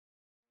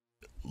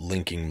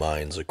linking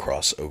minds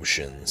across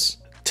oceans,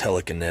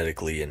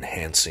 telekinetically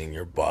enhancing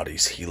your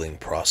body's healing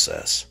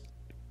process.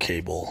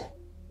 Cable,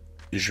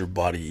 is your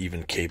body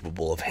even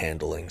capable of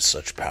handling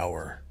such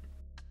power?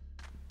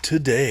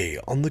 Today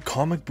on the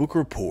Comic Book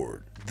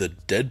Report, the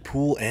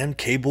Deadpool and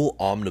Cable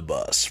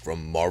Omnibus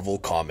from Marvel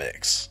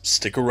Comics.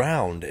 Stick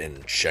around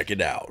and check it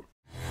out.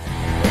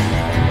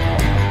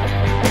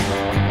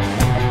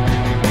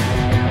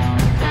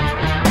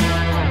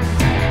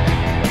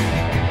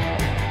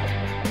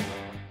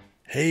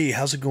 Hey,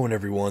 how's it going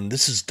everyone?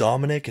 This is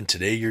Dominic, and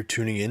today you're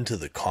tuning in to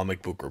the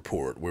Comic Book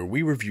Report, where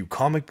we review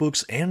comic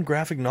books and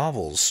graphic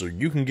novels so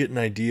you can get an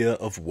idea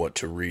of what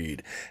to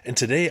read. And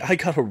today I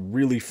got a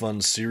really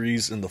fun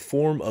series in the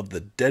form of the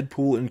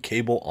Deadpool and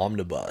Cable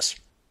Omnibus.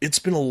 It's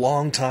been a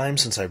long time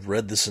since I've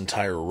read this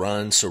entire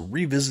run, so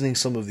revisiting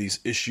some of these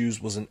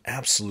issues was an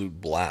absolute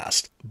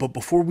blast. But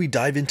before we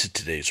dive into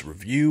today's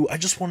review, I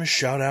just want to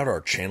shout out our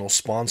channel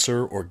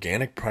sponsor,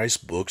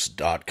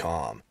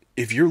 OrganicPriceBooks.com.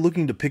 If you're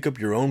looking to pick up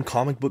your own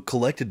comic book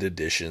collected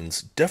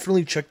editions,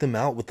 definitely check them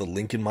out with the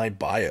link in my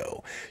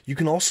bio. You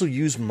can also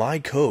use my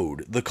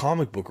code,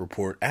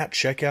 TheComicBookReport, at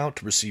checkout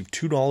to receive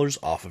 $2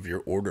 off of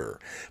your order.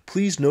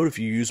 Please note if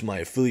you use my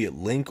affiliate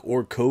link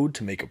or code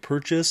to make a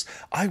purchase,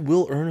 I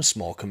will earn a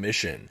small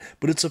commission,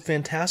 but it's a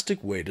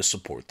fantastic way to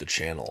support the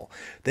channel.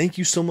 Thank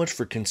you so much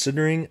for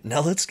considering. Now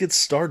let's get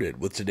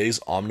started with today's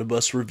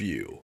omnibus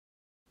review.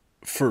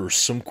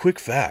 First, some quick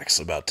facts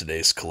about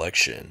today's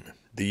collection.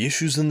 The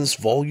issues in this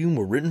volume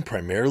were written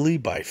primarily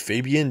by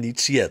Fabian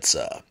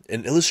Nicieza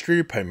and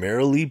illustrated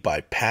primarily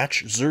by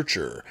Patch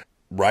Zurcher,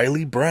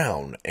 Riley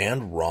Brown,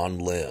 and Ron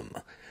Lim.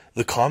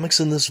 The comics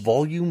in this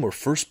volume were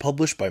first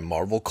published by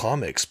Marvel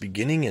Comics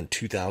beginning in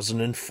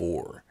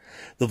 2004.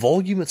 The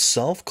volume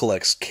itself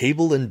collects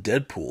Cable and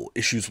Deadpool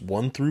issues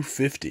 1 through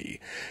 50,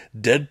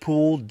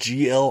 Deadpool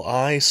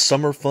GLI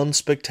Summer Fun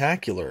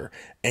Spectacular,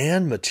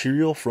 and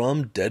material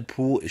from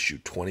Deadpool issue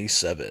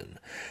 27.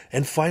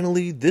 And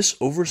finally, this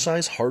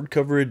oversized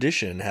hardcover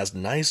edition has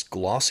nice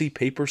glossy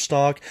paper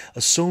stock,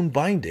 a sewn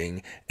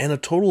binding, and a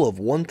total of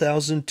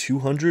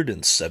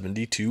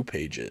 1,272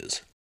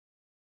 pages.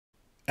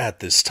 At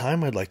this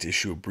time, I'd like to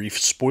issue a brief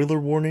spoiler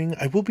warning.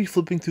 I will be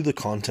flipping through the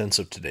contents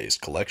of today's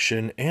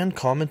collection and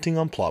commenting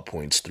on plot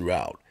points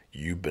throughout.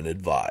 You've been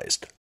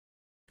advised.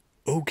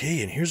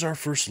 Okay, and here's our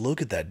first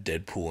look at that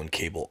Deadpool and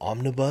Cable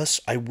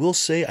Omnibus. I will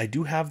say I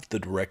do have the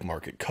direct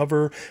market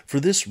cover for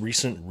this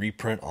recent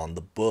reprint on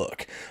the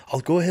book.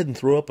 I'll go ahead and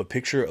throw up a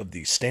picture of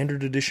the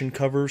standard edition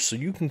cover so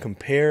you can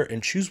compare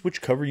and choose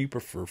which cover you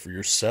prefer for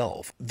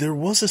yourself. There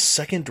was a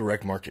second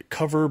direct market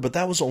cover, but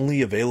that was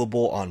only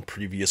available on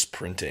previous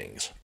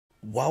printings.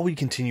 While we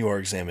continue our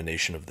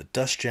examination of the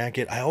dust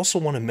jacket, I also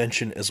want to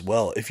mention as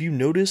well, if you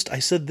noticed, I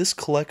said this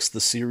collects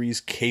the series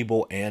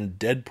Cable and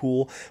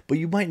Deadpool, but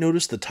you might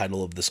notice the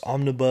title of this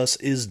omnibus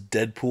is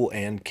Deadpool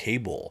and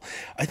Cable.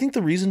 I think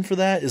the reason for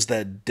that is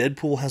that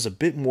Deadpool has a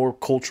bit more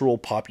cultural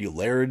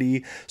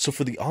popularity, so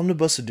for the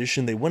omnibus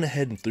edition they went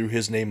ahead and threw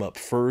his name up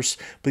first,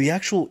 but the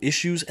actual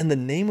issues and the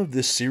name of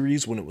this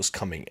series when it was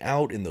coming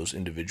out in those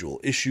individual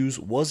issues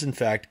was in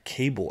fact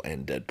Cable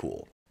and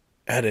Deadpool.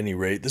 At any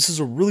rate, this is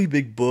a really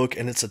big book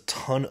and it's a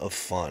ton of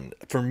fun.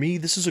 For me,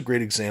 this is a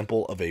great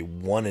example of a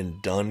one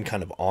and done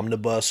kind of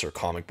omnibus or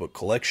comic book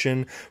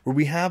collection where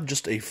we have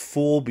just a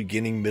full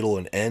beginning, middle,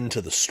 and end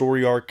to the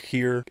story arc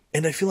here,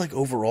 and I feel like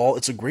overall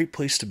it's a great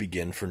place to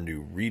begin for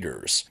new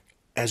readers.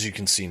 As you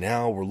can see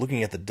now, we're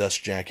looking at the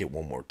dust jacket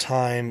one more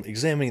time,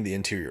 examining the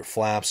interior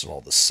flaps and all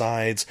the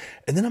sides,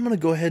 and then I'm going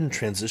to go ahead and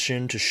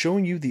transition to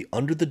showing you the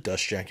under the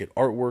dust jacket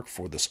artwork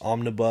for this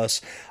omnibus.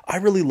 I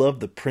really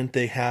love the print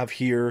they have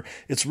here.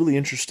 It's really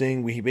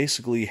interesting. We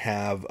basically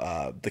have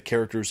the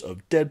characters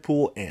of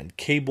Deadpool and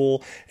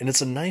Cable, and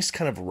it's a nice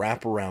kind of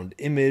wraparound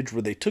image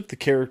where they took the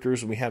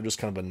characters and we have just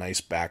kind of a nice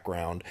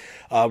background.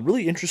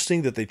 Really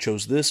interesting that they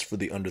chose this for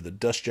the under the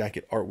dust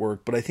jacket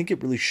artwork, but I think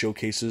it really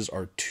showcases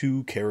our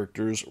two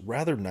characters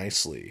rather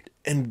nicely.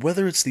 And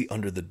whether it's the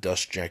under the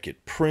dust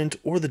jacket print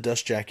or the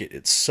dust jacket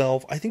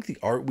itself, I think the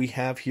art we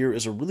have here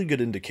is a really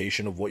good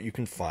indication of what you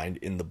can find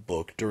in the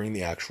book during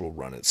the actual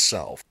run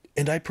itself.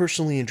 And I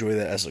personally enjoy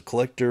that as a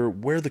collector,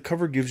 where the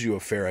cover gives you a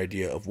fair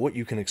idea of what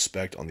you can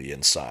expect on the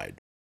inside.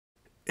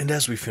 And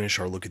as we finish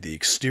our look at the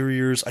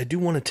exteriors, I do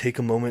want to take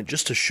a moment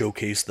just to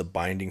showcase the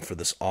binding for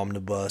this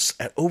omnibus.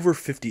 At over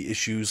 50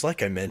 issues,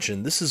 like I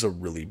mentioned, this is a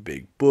really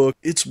big book.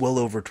 It's well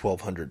over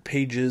 1,200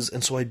 pages,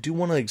 and so I do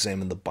want to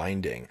examine the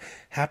binding.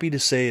 Happy to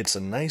say it's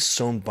a nice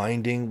sewn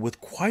binding with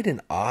quite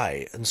an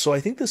eye, and so I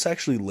think this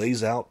actually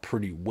lays out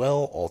pretty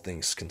well, all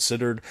things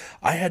considered.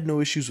 I had no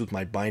issues with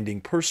my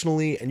binding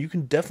personally, and you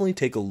can definitely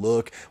take a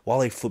look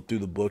while I flip through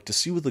the book to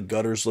see what the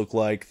gutters look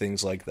like,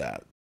 things like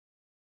that.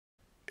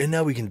 And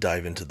now we can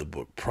dive into the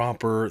book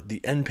proper.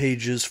 The end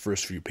pages,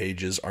 first few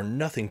pages, are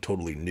nothing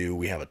totally new.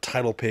 We have a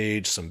title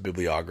page, some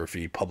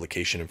bibliography,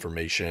 publication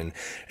information,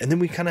 and then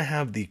we kind of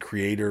have the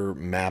creator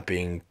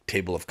mapping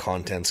table of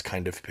contents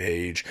kind of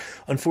page.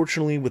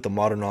 Unfortunately, with a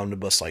modern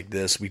omnibus like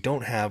this, we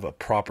don't have a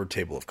proper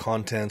table of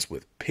contents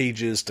with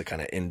pages to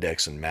kind of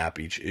index and map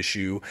each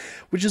issue,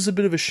 which is a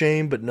bit of a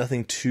shame, but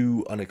nothing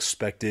too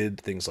unexpected,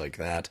 things like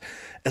that.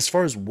 As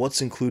far as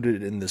what's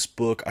included in this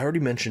book, I already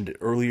mentioned it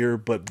earlier,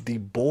 but the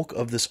bulk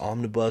of this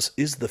omnibus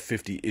is the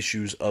 50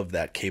 issues of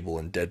that Cable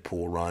and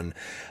Deadpool run.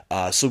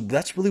 So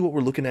that's really what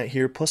we're looking at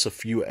here, plus a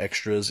few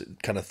extras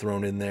kind of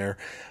thrown in there.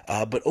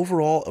 But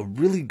overall, a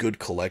really good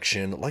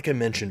collection. Like I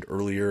mentioned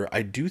earlier,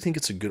 I do think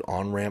it's a good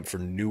on-ramp for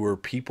newer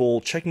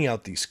people checking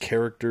out these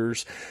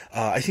characters.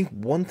 I think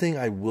one thing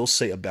I will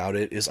say about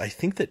it is I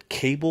think that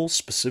Cable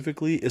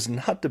specifically is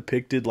not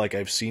depicted like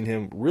I've seen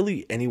him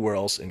really anywhere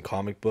else in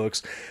comic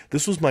books.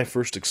 This was my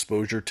first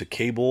exposure to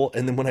Cable,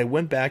 and then when I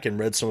went back and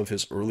read some of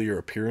his earlier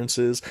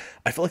appearances,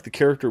 I felt like the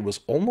character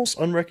was almost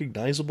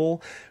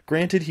unrecognizable.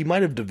 Granted, he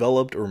might have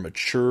developed or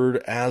matured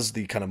as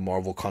the kind of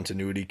Marvel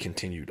continuity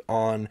continued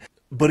on.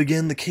 But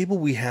again, the Cable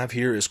we have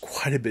here is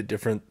quite a bit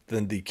different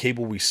than the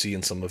Cable we see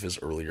in some of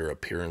his earlier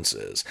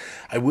appearances.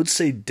 I would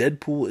say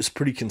Deadpool is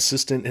pretty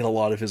consistent in a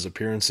lot of his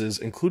appearances,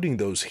 including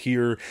those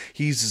here.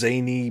 He's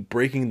zany,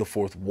 breaking the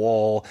fourth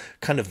wall,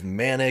 kind of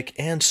manic,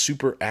 and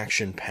super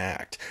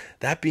action-packed.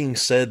 That being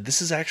said, this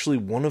is actually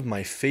one of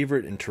my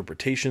favorite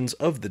interpretations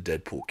of the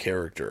Deadpool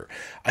character.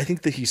 I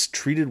think that he's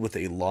treated with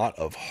a lot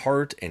of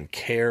heart and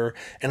care,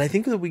 and I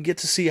think that we get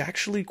to see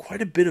actually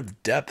quite a bit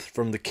of depth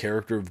from the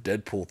character of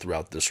Deadpool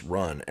throughout this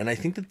run. And I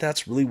think that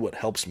that's really what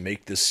helps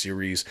make this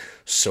series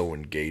so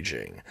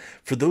engaging.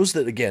 For those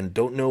that, again,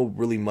 don't know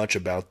really much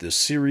about this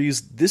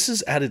series, this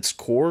is at its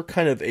core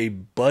kind of a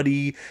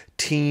buddy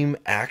team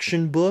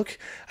action book.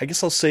 I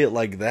guess I'll say it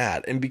like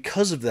that. And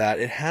because of that,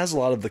 it has a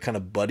lot of the kind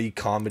of buddy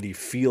comedy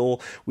feel.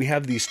 We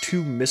have these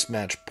two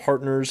mismatched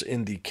partners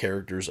in the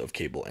characters of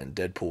Cable and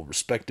Deadpool,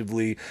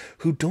 respectively,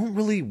 who don't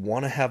really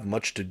want to have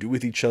much to do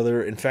with each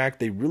other. In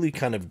fact, they really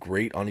kind of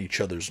grate on each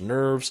other's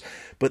nerves.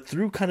 But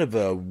through kind of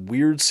a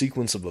weird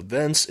sequence of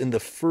events in the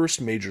first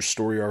major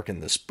story arc in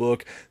this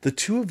book, the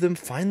two of them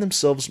find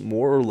themselves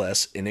more or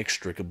less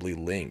inextricably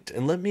linked.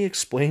 And let me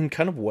explain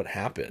kind of what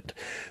happened.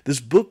 This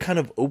book kind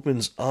of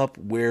opens up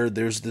where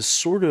there's this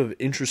sort of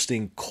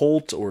interesting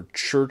cult or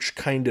church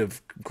kind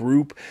of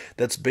group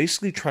that's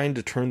basically trying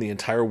to turn the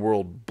entire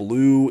world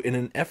blue in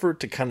an effort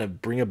to kind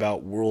of bring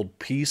about world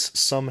peace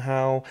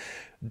somehow.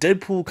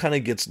 Deadpool kind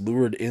of gets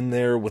lured in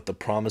there with the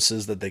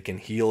promises that they can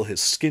heal his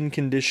skin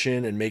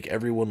condition and make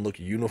everyone look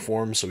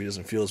uniform so he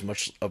doesn't feel as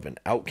much of an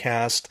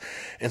outcast.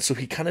 And so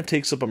he kind of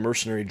takes up a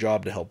mercenary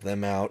job to help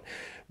them out.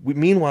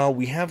 Meanwhile,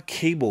 we have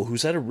Cable,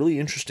 who's at a really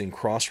interesting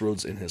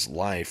crossroads in his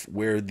life,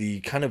 where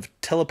the kind of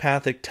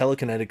telepathic,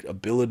 telekinetic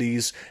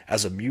abilities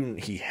as a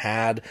mutant he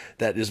had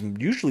that is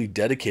usually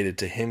dedicated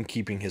to him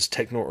keeping his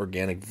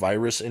techno-organic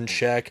virus in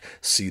check,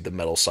 see the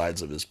metal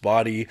sides of his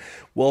body.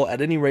 Well, at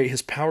any rate,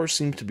 his powers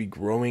seem to be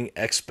growing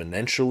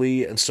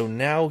exponentially, and so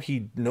now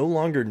he no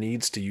longer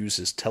needs to use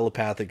his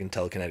telepathic and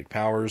telekinetic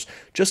powers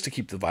just to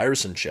keep the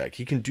virus in check.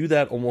 He can do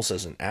that almost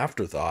as an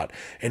afterthought,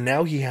 and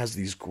now he has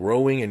these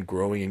growing and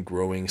growing and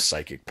growing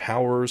psychic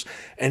powers,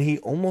 and he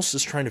almost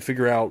is trying to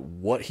figure out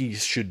what he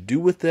should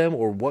do with them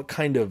or what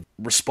kind of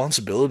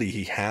responsibility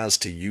he has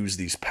to use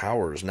these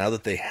powers now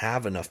that they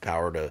have enough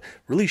power to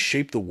really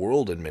shape the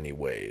world in many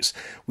ways.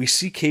 We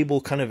see Cable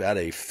kind of at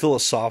a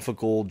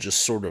philosophical,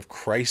 just sort of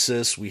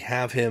crisis. We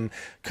have him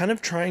kind of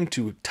trying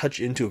to touch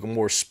into a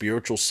more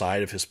spiritual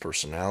side of his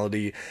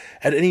personality.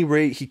 At any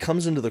rate, he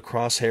comes into the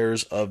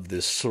crosshairs of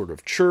this sort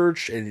of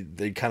church, and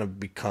they kind of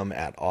become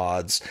at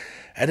odds.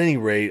 At any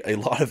rate, a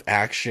lot of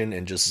action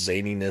and just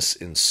zaniness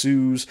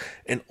ensues,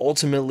 and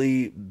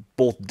ultimately,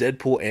 both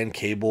Deadpool and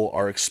Cable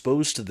are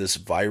exposed to this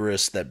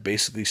virus that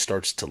basically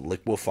starts to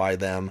liquefy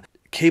them.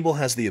 Cable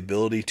has the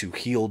ability to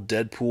heal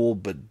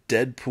Deadpool, but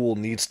Deadpool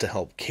needs to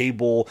help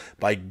Cable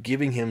by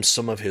giving him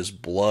some of his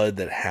blood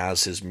that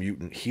has his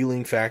mutant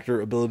healing factor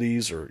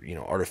abilities, or,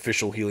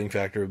 artificial healing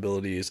factor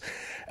abilities.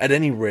 At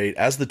any rate,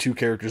 as the two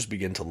characters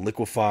begin to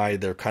liquefy,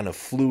 their kind of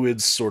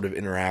fluids sort of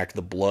interact,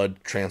 the blood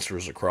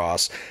transfers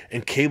across,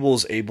 and Cable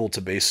is able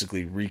to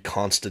basically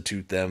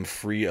reconstitute them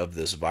free of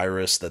this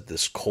virus that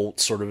this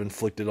cult sort of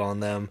inflicted on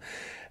them.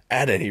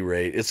 At any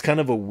rate, it's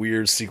kind of a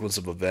weird sequence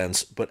of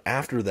events, but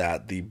after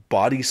that, the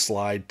body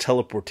slide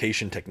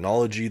teleportation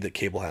technology that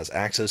Cable has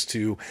access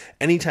to,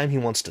 anytime he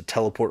wants to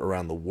teleport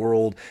around the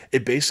world,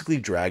 it basically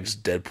drags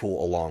Deadpool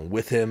along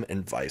with him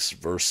and vice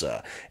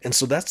versa. And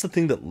so that's the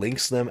thing that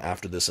links them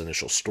after this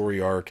initial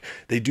story arc.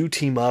 They do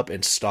team up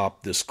and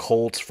stop this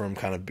cult from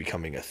kind of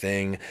becoming a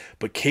thing,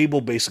 but Cable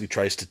basically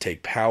tries to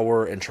take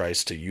power and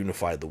tries to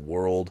unify the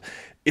world.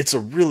 It's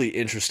a really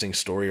interesting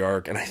story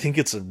arc, and I think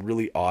it's a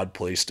really odd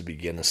place to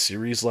begin a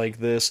series like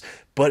this,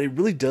 but it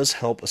really does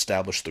help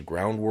establish the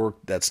groundwork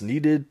that's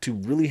needed to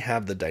really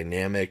have the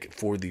dynamic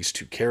for these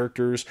two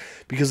characters,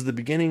 because at the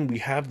beginning we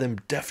have them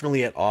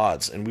definitely at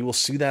odds, and we will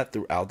see that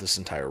throughout this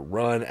entire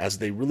run as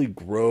they really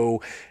grow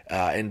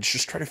and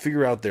just try to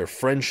figure out their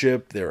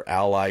friendship, their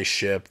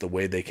allyship, the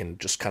way they can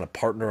just kind of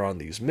partner on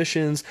these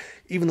missions,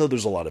 even though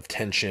there's a lot of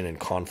tension and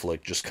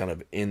conflict just kind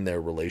of in their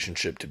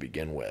relationship to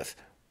begin with.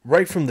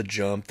 Right from the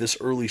jump, this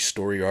early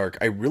story arc,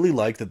 I really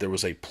liked that there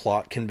was a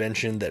plot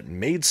convention that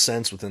made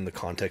sense within the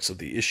context of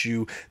the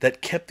issue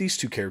that kept these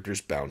two characters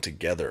bound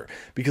together.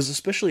 Because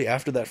especially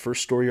after that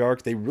first story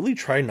arc, they really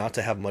try not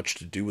to have much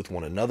to do with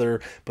one another,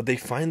 but they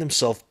find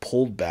themselves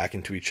pulled back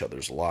into each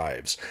other's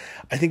lives.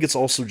 I think it's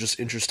also just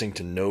interesting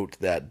to note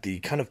that the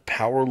kind of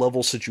power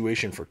level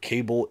situation for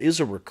Cable is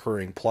a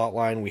recurring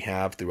plotline we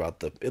have throughout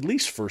the at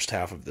least first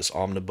half of this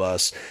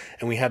omnibus,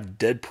 and we have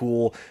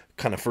Deadpool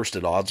kind of first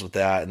at odds with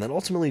that, and then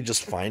ultimately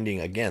just finding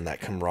again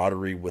that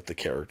camaraderie with the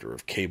character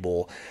of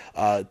Cable.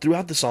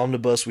 Throughout this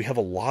omnibus, we have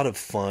a lot of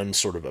fun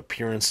sort of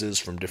appearances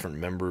from different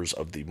members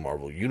of the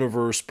Marvel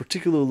Universe,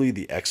 particularly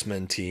the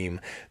X-Men team.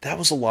 That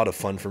was a lot of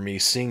fun for me,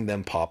 seeing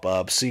them pop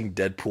up, seeing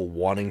Deadpool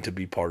wanting to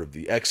be part of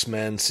the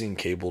X-Men, seeing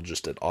Cable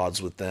just at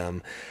odds with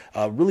them.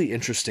 Really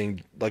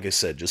interesting, like I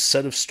said, just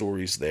set of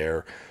stories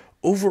there.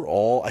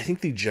 Overall, I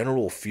think the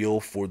general feel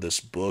for this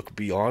book,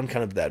 beyond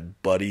kind of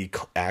that buddy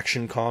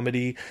action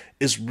comedy,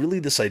 is really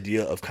this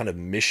idea of kind of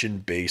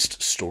mission-based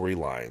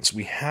storylines.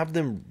 We have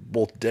them,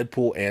 both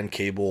Deadpool and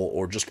Cable,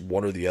 or just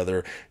one or the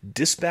other,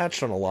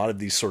 dispatched on a lot of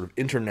these sort of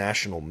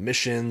international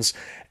missions,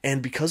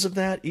 and because of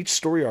that, each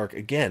story arc,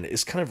 again,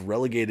 is kind of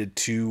relegated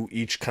to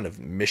each kind of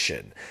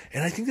mission.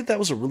 And I think that that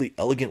was a really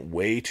elegant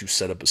way to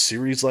set up a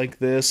series like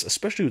this,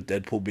 especially with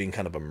Deadpool being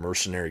kind of a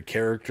mercenary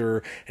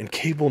character, and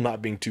Cable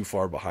not being too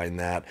far behind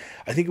that.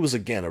 I think it was,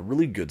 again, a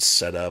really good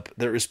setup.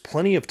 There is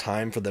plenty of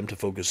time for them to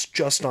focus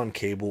just on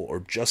Cable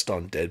or just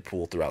on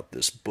Deadpool throughout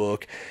this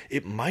book.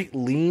 It might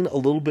lean a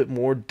little bit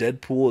more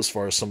Deadpool as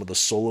far as some of the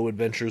solo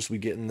adventures we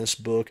get in this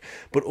book,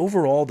 but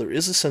overall there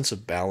is a sense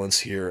of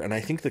balance here, and I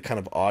think the kind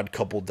of odd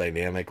couple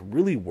dynamic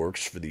really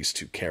works for these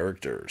two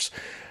characters.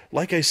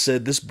 Like I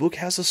said, this book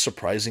has a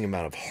surprising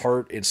amount of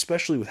heart,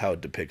 especially with how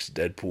it depicts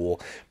Deadpool,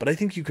 but I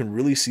think you can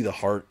really see the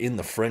heart in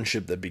the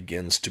friendship that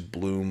begins to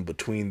bloom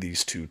between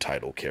these two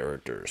title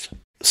characters.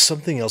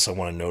 Something else I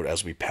want to note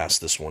as we pass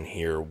this one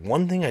here,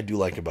 one thing I do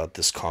like about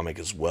this comic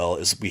as well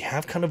is we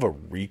have kind of a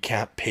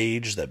recap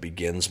page that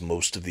begins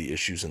most of the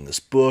issues in this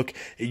book.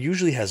 It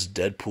usually has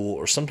Deadpool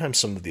or sometimes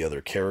some of the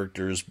other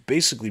characters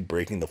basically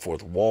breaking the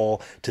fourth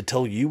wall to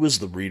tell you as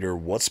the reader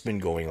what's been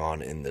going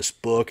on in this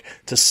book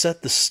to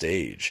set the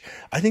stage.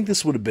 I think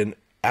this would have been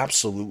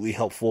absolutely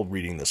helpful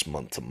reading this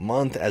month to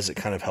month, as it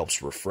kind of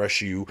helps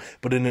refresh you,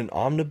 but in an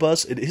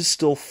omnibus it is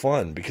still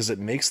fun because it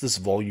makes this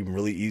volume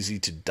really easy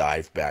to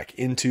dive back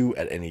into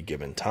at any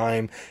given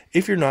time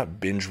if you're not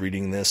binge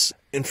reading this.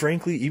 And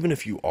frankly, even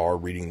if you are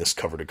reading this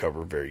cover to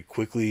cover very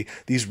quickly,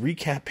 these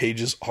recap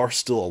pages are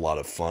still a lot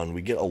of fun.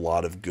 We get a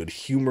lot of good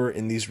humor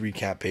in these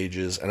recap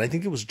pages, and I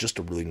think it was just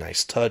a really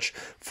nice touch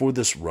for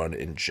this run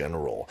in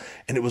general.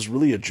 And it was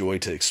really a joy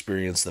to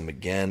experience them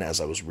again as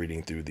I was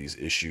reading through these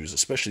issues,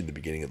 especially the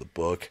beginning of the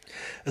book.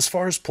 As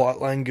far as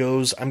plotline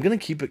goes, I'm going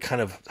to keep it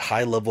kind of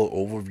high-level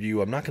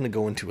overview. I'm not going to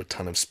go into a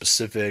ton of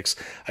specifics.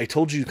 I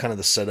told you kind of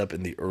the setup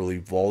in the early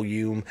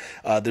volume.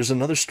 There's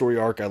another story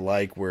arc I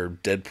like where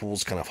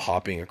Deadpool's kind of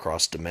hopping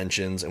across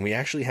dimensions, and we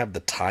actually have the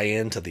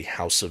tie-in to the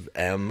House of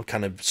M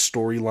kind of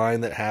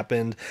storyline that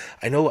happened.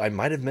 I know I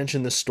might have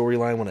mentioned this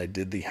storyline when I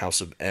did the House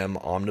of M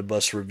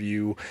omnibus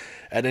review.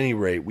 At any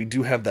rate, we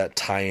do have that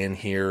tie-in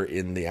here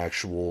in the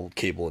actual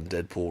Cable and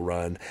Deadpool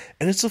run,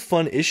 and it's a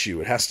fun issue.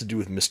 It has to do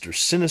with Mr.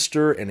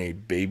 Sinister and a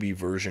baby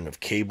version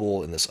of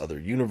Cable in this other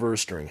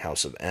universe during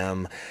House of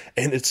M,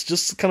 and it's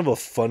just kind of a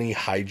funny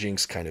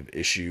hijinks kind of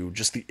issue.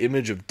 Just the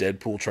image of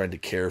Deadpool trying to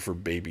care for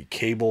baby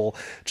Cable,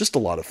 just a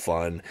lot of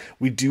fun.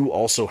 We do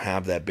also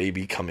have that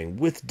baby coming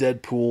with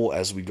Deadpool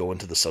as we go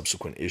into the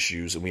subsequent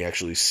issues, and we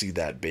actually see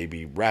that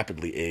baby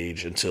rapidly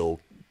age until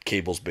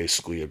Cable's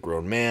basically a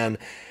grown man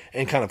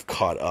and kind of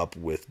caught up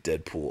with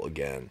Deadpool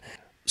again.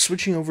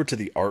 Switching over to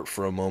the art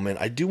for a moment,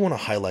 I do want to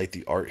highlight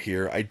the art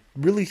here. I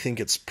really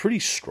think it's pretty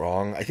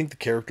strong. I think the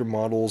character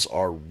models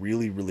are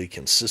really, really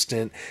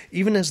consistent.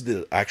 Even as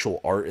the actual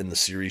art in the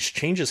series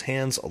changes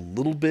hands a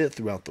little bit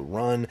throughout the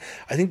run,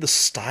 I think the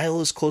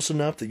style is close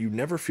enough that you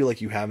never feel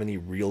like you have any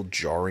real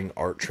jarring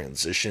art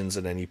transitions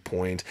at any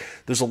point.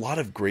 There's a lot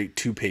of great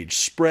two-page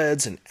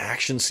spreads and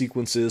action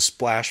sequences,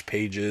 splash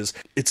pages.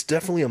 It's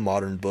definitely a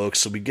modern book,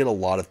 so we get a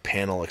lot of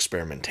panel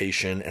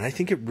experimentation, and I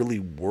think it really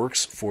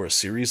works for a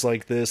series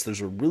like this.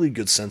 There's a really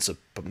good sense of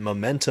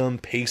momentum,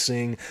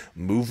 pacing,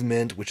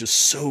 movement, which is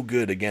so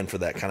good, again, for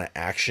that kind of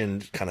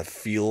action kind of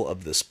feel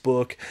of this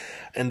book.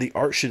 And the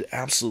art should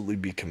absolutely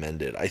be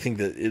commended. I think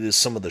that it is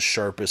some of the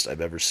sharpest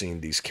I've ever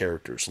seen these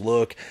characters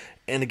look.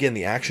 And again,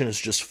 the action is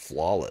just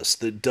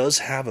flawless. It does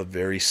have a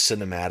very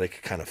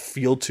cinematic kind of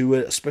feel to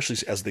it, especially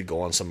as they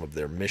go on some of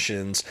their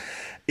missions.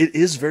 It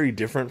is very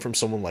different from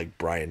someone like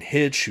Brian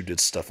Hitch, who did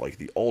stuff like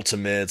the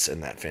Ultimates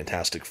and that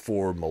Fantastic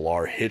Four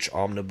Millar Hitch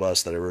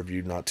Omnibus that I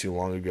reviewed not too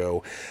long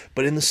ago.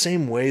 But in the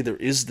same way, there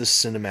is this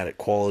cinematic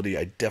quality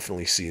I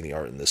definitely see in the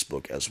art in this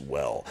book as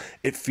well.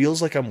 It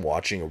feels like I'm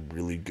watching a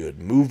really good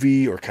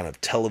movie or kind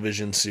of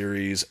television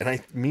series, and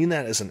I mean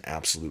that as an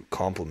absolute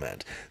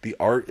compliment. The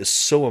art is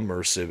so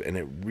immersive, and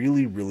it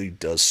really, really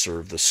does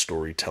serve the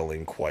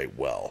storytelling quite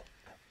well.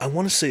 I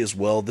want to say as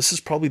well, this is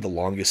probably the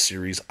longest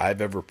series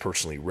I've ever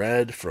personally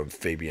read from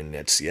Fabian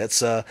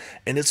Nicieza,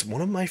 and it's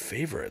one of my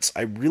favorites.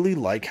 I really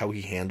like how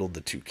he handled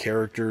the two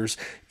characters.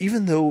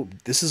 Even though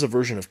this is a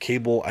version of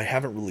Cable I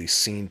haven't really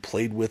seen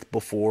played with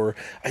before,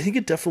 I think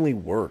it definitely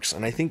works,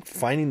 and I think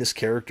finding this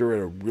character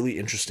at a really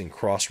interesting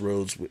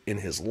crossroads in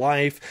his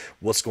life,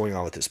 what's going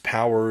on with his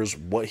powers,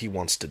 what he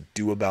wants to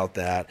do about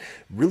that,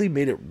 really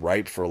made it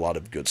ripe for a lot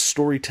of good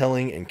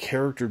storytelling and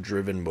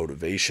character-driven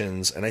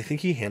motivations, and I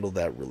think he handled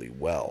that really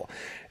well.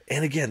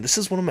 And again, this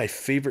is one of my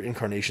favorite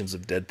incarnations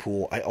of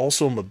Deadpool. I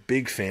also am a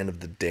big fan of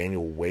the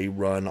Daniel Way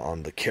run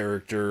on the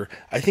character.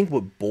 I think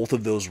what both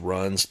of those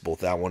runs,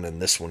 both that one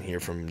and this one here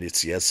from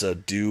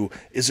Nicieza, do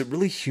is it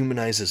really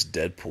humanizes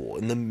Deadpool.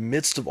 In the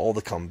midst of all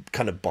the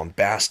kind of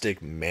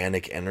bombastic,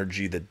 manic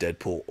energy that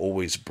Deadpool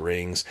always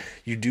brings,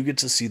 you do get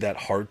to see that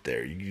heart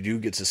there. You do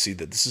get to see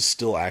that this is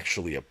still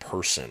actually a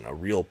person, a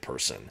real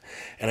person.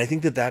 And I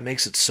think that that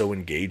makes it so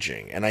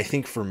engaging. And I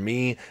think for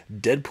me,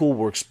 Deadpool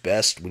works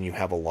best when you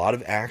have a lot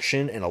of action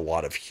and a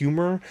lot of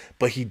humor,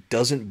 but he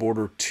doesn't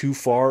border too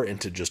far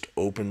into just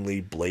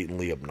openly,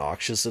 blatantly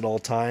obnoxious at all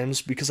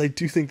times, because I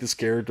do think this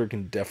character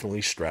can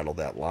definitely straddle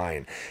that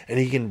line, and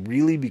he can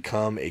really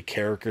become a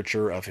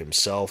caricature of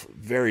himself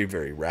very,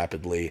 very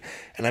rapidly,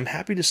 and I'm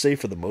happy to say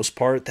for the most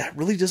part, that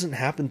really doesn't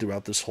happen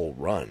throughout this whole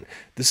run.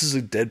 This is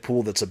a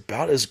Deadpool that's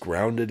about as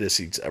grounded as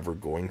he's ever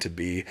going to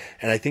be,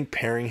 and I think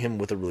pairing him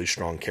with a really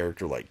strong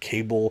character like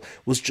Cable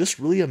was just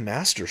really a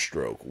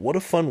masterstroke. What a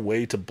fun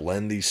way to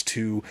blend these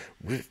two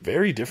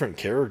very different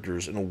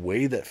characters in a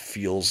way that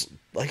feels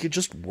like it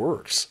just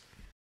works.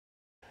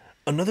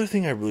 Another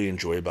thing I really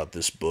enjoy about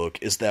this book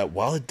is that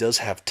while it does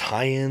have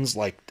tie-ins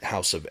like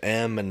House of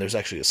M, and there's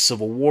actually a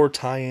Civil War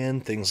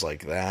tie-in, things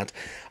like that,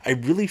 I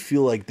really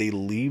feel like they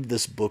leave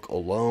this book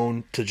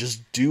alone to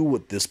just do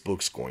what this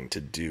book's going to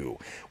do.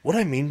 What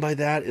I mean by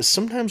that is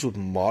sometimes with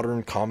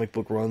modern comic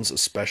book runs,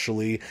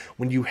 especially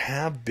when you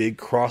have big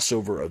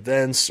crossover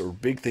events or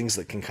big things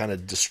that can kind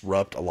of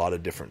disrupt a lot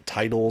of different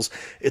titles,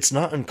 it's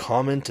not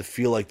uncommon to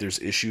feel like there's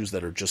issues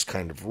that are just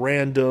kind of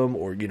random,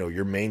 or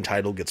your main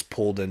title gets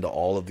pulled into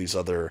all of these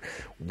other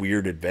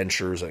weird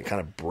adventures, and it kind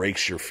of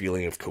breaks your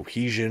feeling of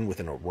cohesion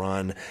within a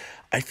run.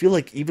 I feel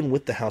like even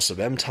with the House of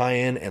M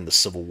tie-in and the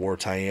Civil War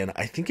tie-in,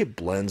 I think it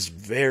blends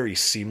very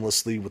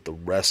seamlessly with the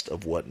rest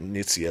of what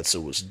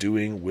Nicieza was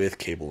doing with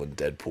Cable and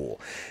Deadpool.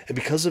 And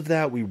because of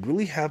that, we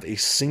really have a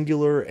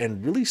singular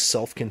and really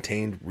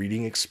self-contained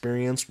reading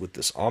experience with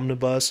this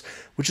omnibus,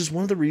 which is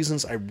one of the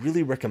reasons I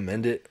really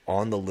recommend it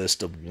on the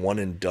list of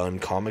one-and-done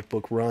comic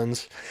book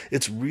runs.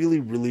 It's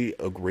really, really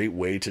a great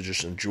way to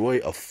just enjoy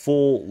a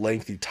full,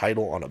 lengthy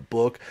title on a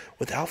book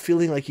without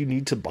feeling like you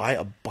need to buy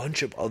a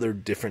bunch of other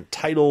different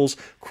titles,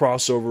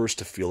 crossovers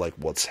to feel like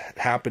what's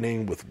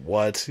happening with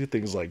what,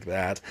 things like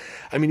that.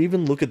 I mean,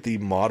 even look at the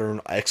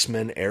modern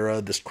X-Men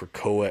era, this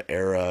Krakoa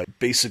era,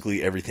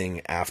 basically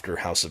everything after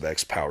House of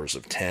X, Powers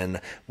of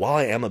 10. While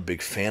I am a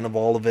big fan of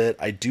all of it,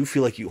 I do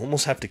feel like you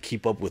almost have to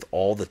keep up with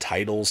all the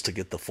titles to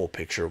get the full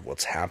picture of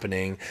what's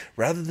happening,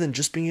 rather than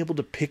just being able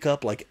to pick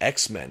up like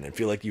X-Men and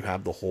feel like you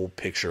have the whole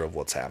picture of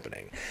what's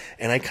happening.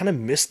 And I kind of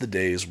miss the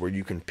days where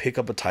you can pick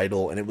up a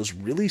title and it was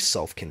really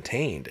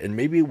self-contained, and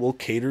maybe it will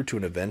cater to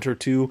an event or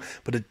two,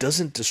 but it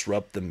doesn't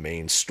disrupt the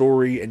main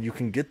story, and you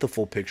can get the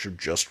full picture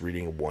just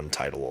reading one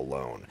title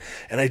alone.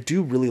 And I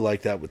do really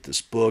like that with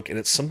this book, and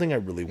it's something I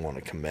really want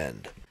to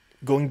commend.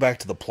 Going back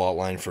to the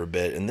plotline for a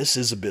bit, and this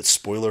is a bit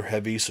spoiler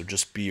heavy, so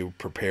just be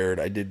prepared.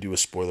 I did do a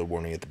spoiler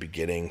warning at the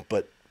beginning,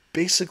 but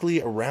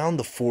basically around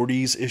the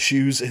 40s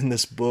issues in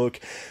this book,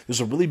 there's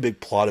a really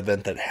big plot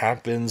event that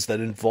happens that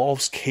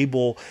involves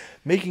Cable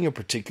making a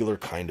particular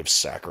kind of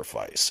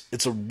sacrifice.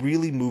 It's a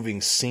really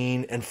moving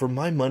scene, and for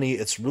my money,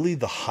 it's really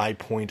the high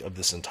point of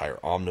this entire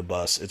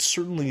omnibus. It's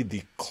certainly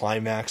the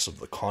climax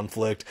of the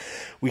conflict.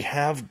 We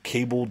have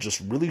Cable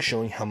just really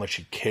showing how much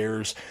he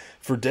cares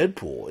for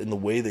Deadpool in the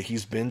way that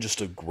he's been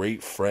just a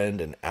great friend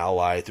and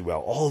ally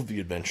throughout all of the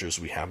adventures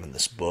we have in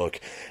this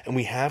book, and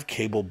we have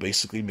Cable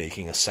basically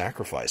making a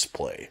sacrifice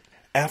play.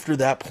 After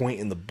that point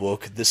in the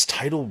book, this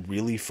title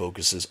really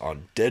focuses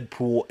on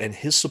Deadpool and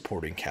his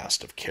supporting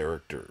cast of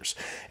characters,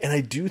 and I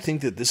do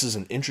think that this is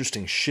an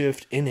interesting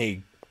shift in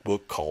a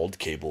book called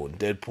Cable and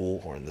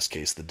Deadpool, or in this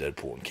case, the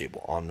Deadpool and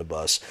Cable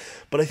Omnibus,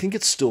 but I think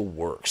it still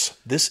works.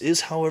 This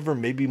is, however,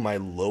 maybe my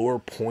lower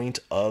point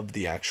of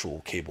the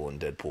actual Cable and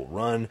Deadpool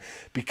run,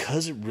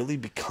 because it really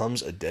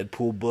becomes a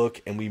Deadpool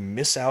book, and we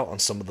miss out on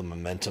some of the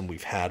momentum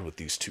we've had with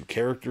these two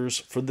characters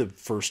for the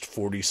first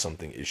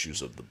 40-something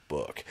issues of the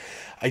book.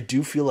 I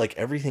do feel like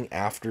everything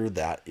after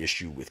that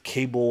issue with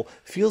Cable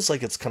feels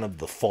like it's kind of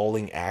the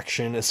falling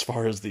action as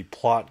far as the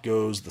plot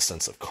goes, the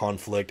sense of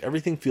conflict.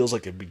 Everything feels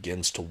like it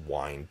begins to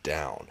wind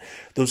down.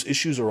 Those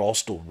issues are all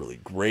still really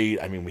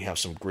great. I mean, we have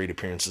some great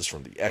appearances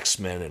from the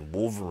X-Men and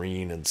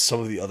Wolverine and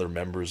some of the other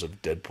members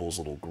of Deadpool's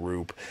little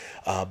group,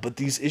 but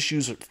these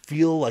issues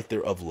feel like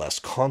they're of less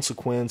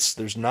consequence.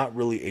 There's not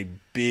really a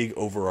big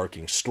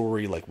overarching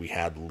story like we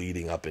had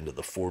leading up into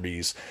the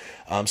 40s.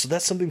 So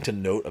that's something to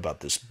note about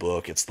this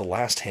book. It's the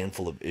last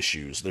handful of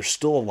issues. They're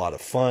still a lot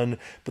of fun,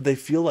 but they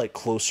feel like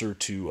closer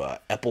to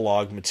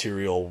epilogue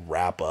material,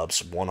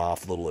 wrap-ups,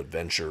 one-off little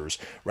adventures,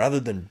 rather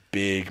than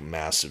big,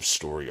 massive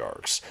story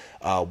arcs.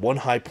 One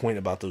high point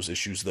about those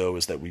issues, though,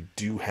 is that we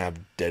do have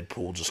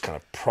Deadpool just kind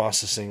of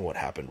processing what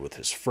happened with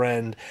his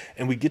friend,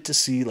 and we get to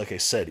see, like I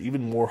said,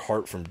 even more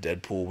heart from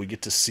Deadpool. We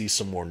get to see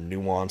some more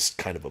nuanced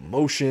kind of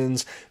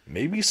emotions,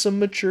 maybe some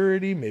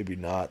maturity, maybe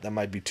not. That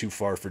might be too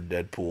far for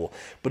Deadpool,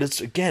 but it's,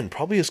 again,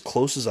 probably as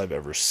close as I've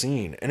ever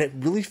seen, and it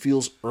really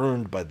feels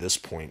earned by this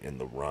point in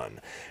the run.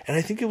 And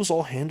I think it was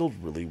all handled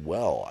really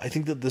well. I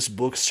think that this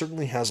book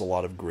certainly has a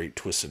lot of great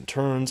twists and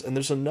turns, and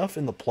there's enough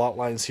in the plot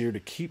lines here to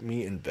keep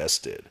me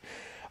invested.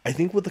 I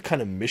think with the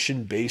kind of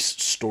mission-based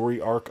story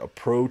arc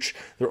approach,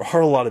 there are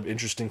a lot of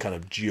interesting kind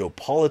of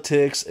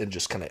geopolitics and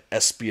just kind of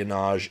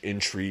espionage,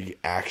 intrigue,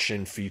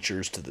 action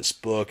features to this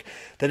book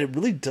that it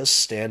really does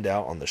stand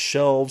out on the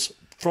shelves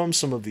from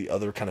some of the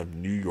other kind of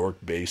New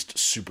York-based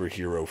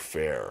superhero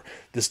fare.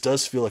 This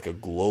does feel like a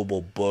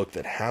global book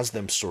that has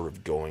them sort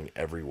of going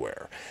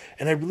everywhere.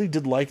 And I really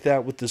did like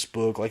that with this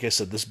book. Like I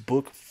said, this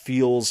book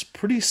feels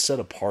pretty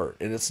set apart,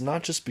 and it's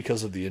not just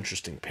because of the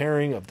interesting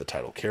pairing of the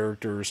title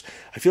characters.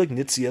 I feel like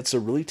Nicieza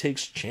really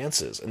takes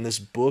chances, and this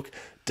book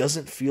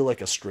doesn't feel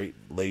like a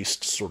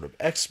straight-laced sort of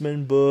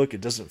X-Men book.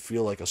 It doesn't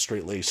feel like a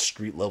straight-laced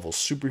street-level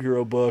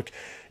superhero book.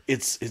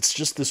 It's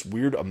just this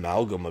weird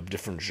amalgam of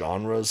different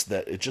genres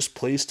that it just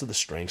plays to the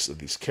strengths of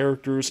these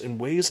characters in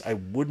ways I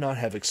would not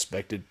have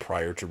expected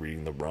prior to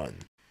reading the run.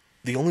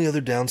 The only other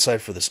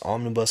downside for this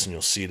omnibus, and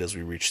you'll see it as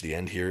we reach the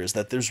end here, is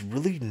that there's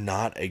really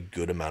not a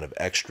good amount of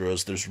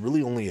extras. There's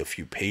really only a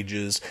few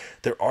pages.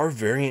 There are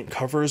variant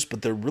covers,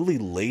 but they're really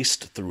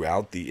laced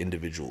throughout the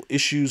individual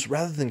issues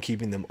rather than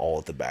keeping them all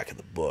at the back of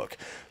the book.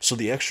 So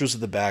the extras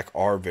at the back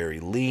are very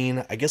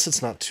lean. I guess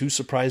it's not too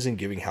surprising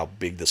given how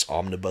big this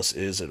omnibus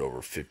is at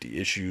over 50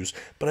 issues,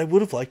 but I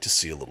would have liked to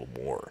see a little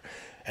more.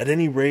 At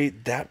any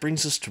rate, that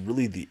brings us to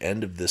really the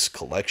end of this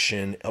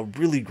collection, a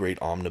really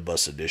great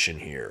omnibus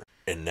edition here.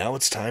 And now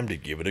it's time to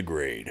give it a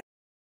grade.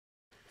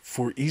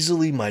 For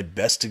easily my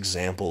best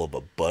example of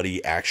a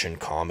buddy action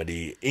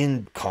comedy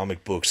in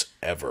comic books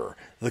ever,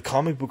 the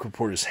Comic Book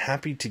Report is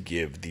happy to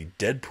give the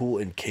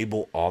Deadpool and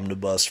Cable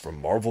Omnibus from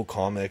Marvel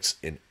Comics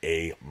an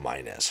A-.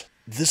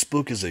 This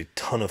book is a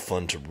ton of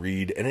fun to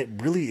read, and it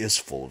really is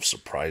full of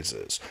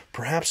surprises.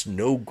 Perhaps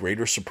no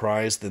greater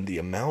surprise than the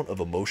amount of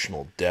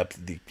emotional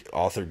depth the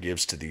author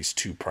gives to these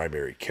two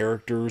primary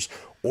characters,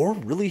 or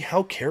really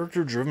how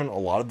character-driven a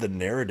lot of the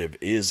narrative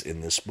is in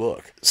this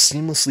book.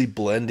 Seamlessly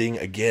blending,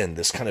 again,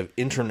 this kind of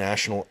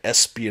international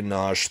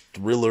espionage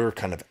thriller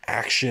kind of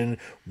action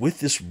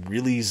with this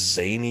really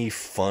zany,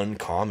 fun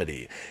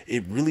comedy.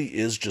 It really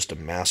is just a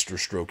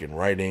masterstroke in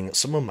writing,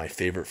 some of my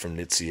favorite from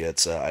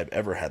Nicieza I've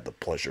ever had the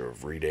pleasure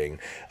of reading.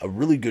 A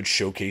really good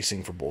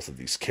showcasing for both of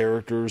these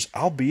characters,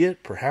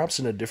 albeit perhaps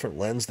in a different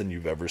lens than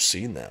you've ever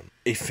seen them.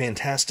 A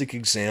fantastic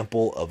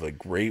example of a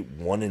great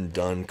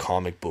one-and-done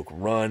comic book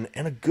run,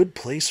 and a good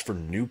place for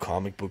new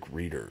comic book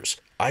readers.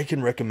 I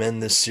can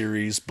recommend this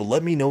series, but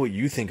let me know what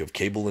you think of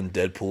Cable and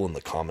Deadpool in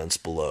the comments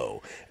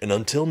below. And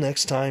until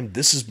next time,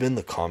 this has been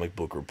the Comic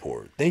Book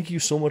Report. Thank you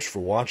so much for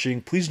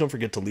watching. Please don't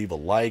forget to leave a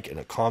like and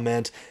a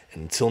comment,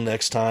 and until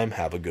next time,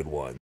 have a good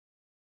one.